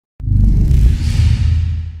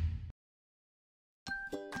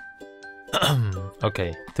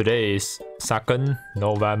Okay, today is 2nd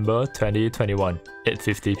November 2021,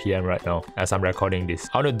 8:50 p.m. right now as I'm recording this.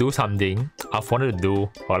 I want to do something I've wanted to do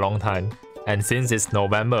for a long time. And since it's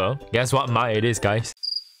November, guess what month it is, guys?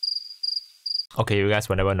 Okay, you guys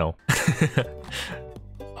will never know.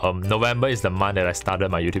 November is the month that I started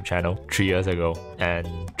my YouTube channel 3 years ago. And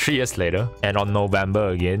 3 years later, and on November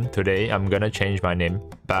again, today I'm gonna change my name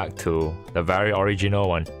back to the very original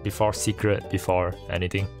one. Before secret, before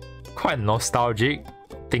anything. Quite nostalgic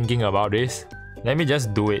thinking about this. Let me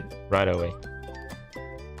just do it right away.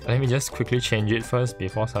 Let me just quickly change it first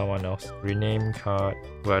before someone else. Rename card.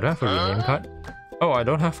 Well, I don't have a rename card. Oh, I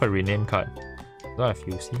don't have a rename card. Do I have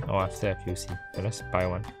UC? Oh, I still have UC. Okay, let's buy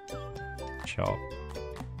one. Shop.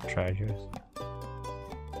 Treasures.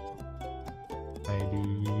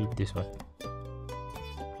 ID. This one.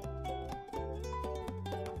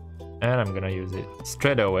 And I'm gonna use it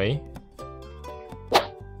straight away.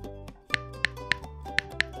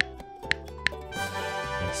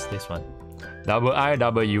 Yes, this one. Double I,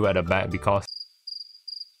 double U at the back because...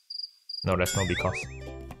 No, there's no because.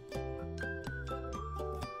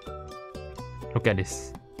 Look at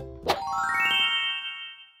this.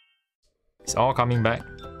 It's all coming back.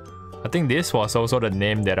 I think this was also the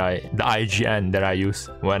name that the IGN that I used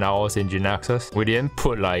when I was in GenAccess. We didn't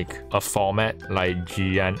put like a format like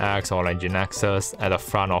GNX or like GenAccess at the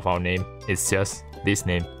front of our name. It's just this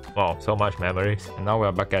name. Wow, so much memories. And now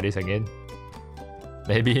we're back at this again.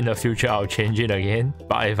 Maybe in the future I'll change it again.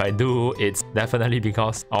 But if I do, it's definitely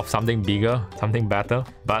because of something bigger, something better.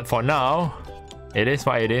 But for now, it is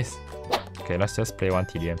what it is. Okay, let's just play one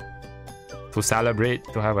TDM. To celebrate,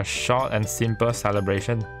 to have a short and simple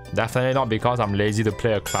celebration. Definitely not because I'm lazy to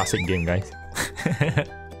play a classic game, guys.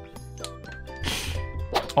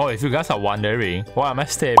 Oh, if you guys are wondering, why am I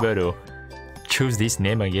still able to choose this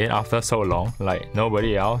name again after so long? Like,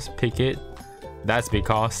 nobody else pick it. That's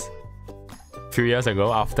because a few years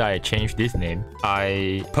ago, after I changed this name,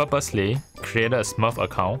 I purposely created a Smurf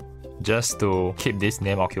account just to keep this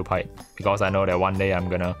name occupied. Because I know that one day I'm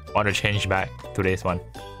gonna want to change back to this one.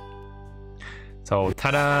 So,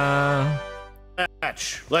 ta-da!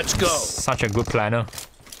 Let's go! Such a good planner.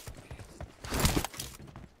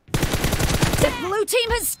 The blue team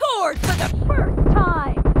has scored for the first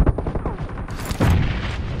time!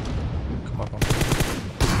 Come on, come on.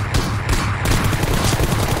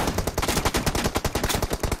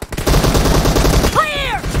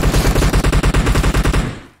 Clear!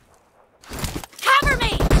 Cover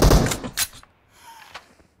me!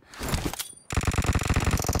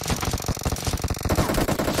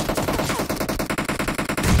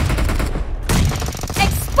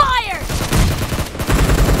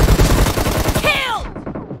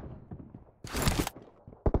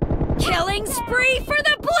 Killing spree for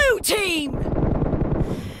the blue team!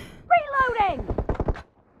 Reloading!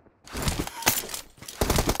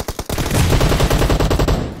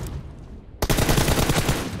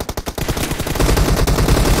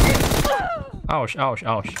 Ouch, ouch,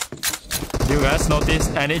 ouch. Do you guys notice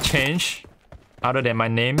any change other than my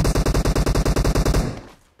name?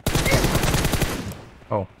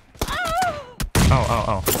 Oh. Ow, ow,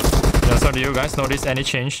 ow. Yeah, so do you guys notice any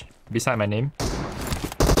change beside my name?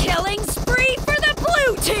 Killing spree for the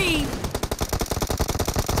blue team!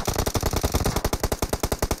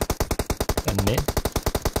 And it.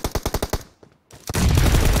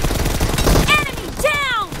 Enemy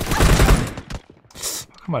down!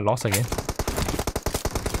 How come I lost again?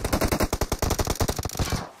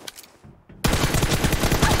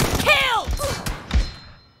 Killed!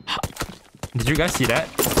 Did you guys see that?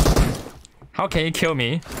 How can he kill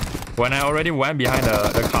me when I already went behind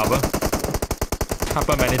the cover?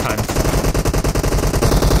 Happened many times.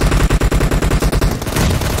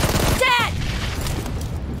 Dead!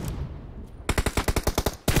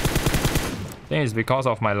 I think it's because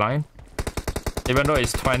of my line. Even though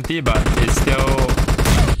it's 20, but it's still...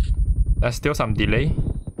 There's still some delay.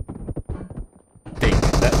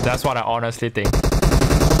 That's what I honestly think.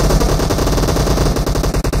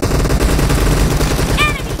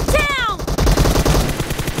 Enemy down!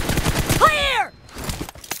 Clear!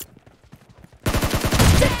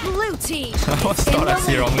 The blue team! I was thought I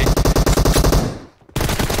see wrongly.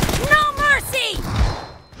 No mercy!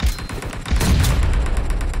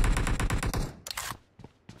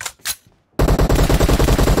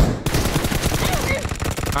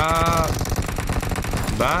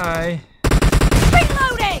 Bye.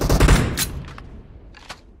 Reloading!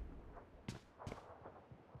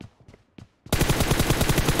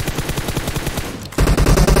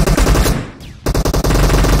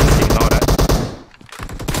 Just ignore that.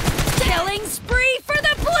 Killing spree for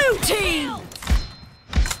the blue team!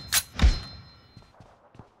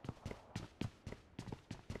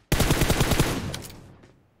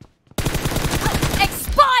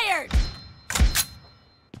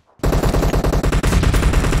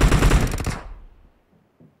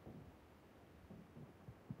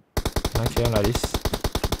 Okay, like this.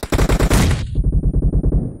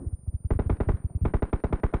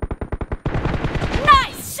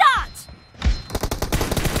 Nice shot!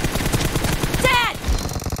 Dead!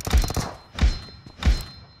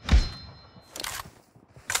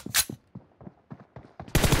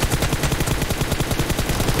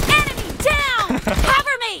 Enemy down!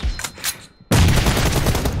 Cover me!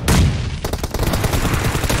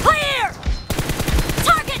 Clear!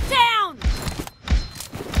 Target down!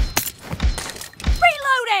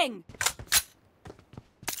 Reloading!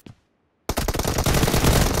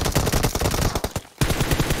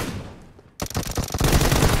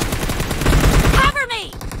 Cover me!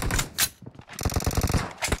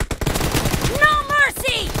 No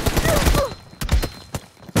mercy!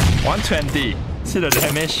 120. See the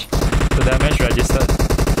damage? The damage registered.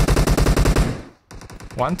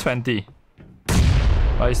 120.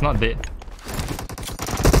 But it's not dead.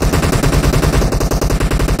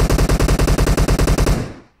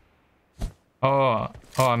 Oh,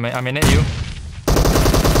 I may net you.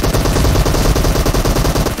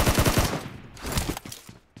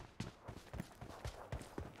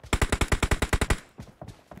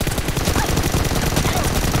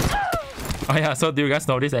 Oh yeah, so do you guys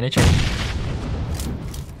notice any change?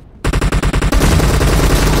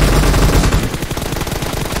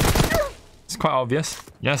 It's quite obvious.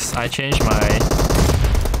 Yes, I changed my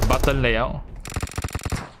button layout.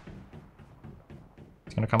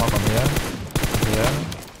 It's gonna come up from here.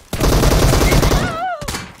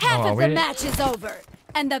 Half Oh, of the match is over,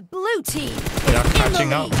 and the blue team They are is in catching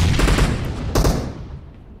the up. lead.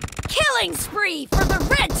 Killing spree for the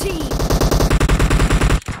red team.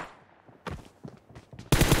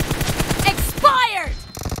 Expired.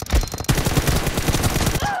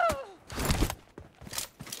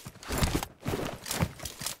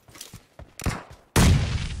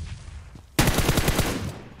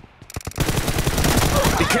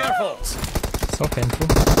 Be careful! So painful.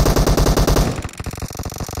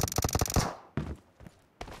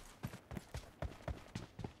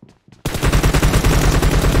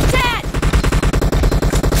 Dead.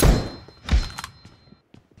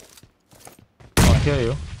 Oh, I hear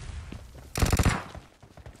you.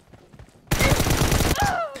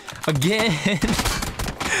 Again!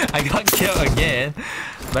 I got killed again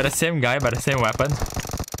by the same guy, by the same weapon.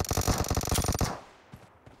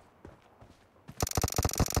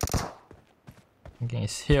 Okay,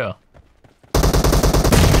 it's here.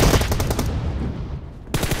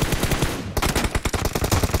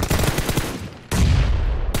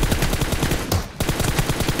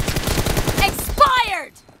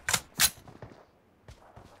 Expired.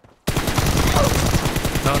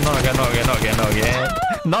 No, not again. Not again!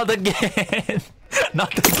 Not again!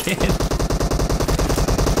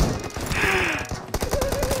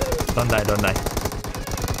 Don't die.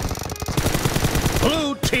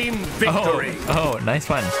 Blue team victory! Oh, nice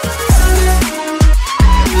one.